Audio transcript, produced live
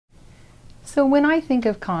So when I think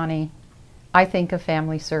of Connie, I think of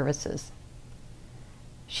family services.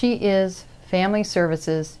 She is family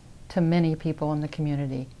services to many people in the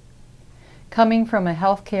community. Coming from a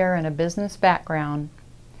healthcare and a business background,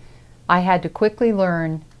 I had to quickly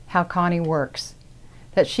learn how Connie works,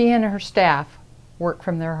 that she and her staff work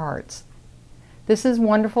from their hearts. This is a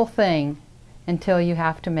wonderful thing until you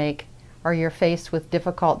have to make or you're faced with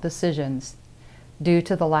difficult decisions due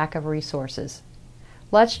to the lack of resources.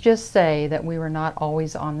 Let's just say that we were not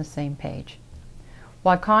always on the same page.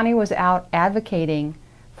 While Connie was out advocating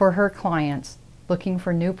for her clients, looking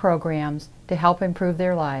for new programs to help improve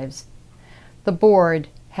their lives, the board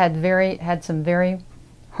had some very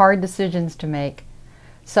hard decisions to make,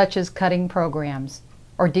 such as cutting programs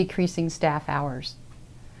or decreasing staff hours.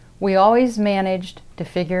 We always managed to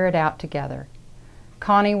figure it out together.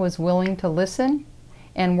 Connie was willing to listen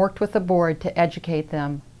and worked with the board to educate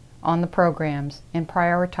them on the programs and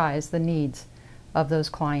prioritize the needs of those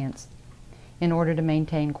clients in order to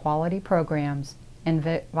maintain quality programs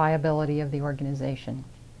and viability of the organization.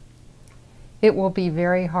 It will be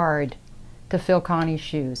very hard to fill Connie's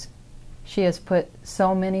shoes. She has put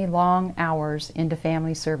so many long hours into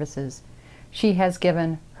family services. She has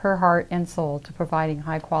given her heart and soul to providing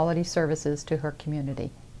high-quality services to her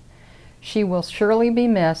community. She will surely be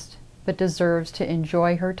missed, but deserves to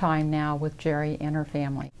enjoy her time now with Jerry and her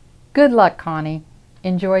family. Good luck, Connie.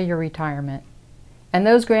 Enjoy your retirement. And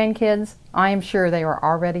those grandkids, I am sure they are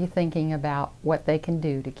already thinking about what they can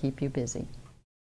do to keep you busy.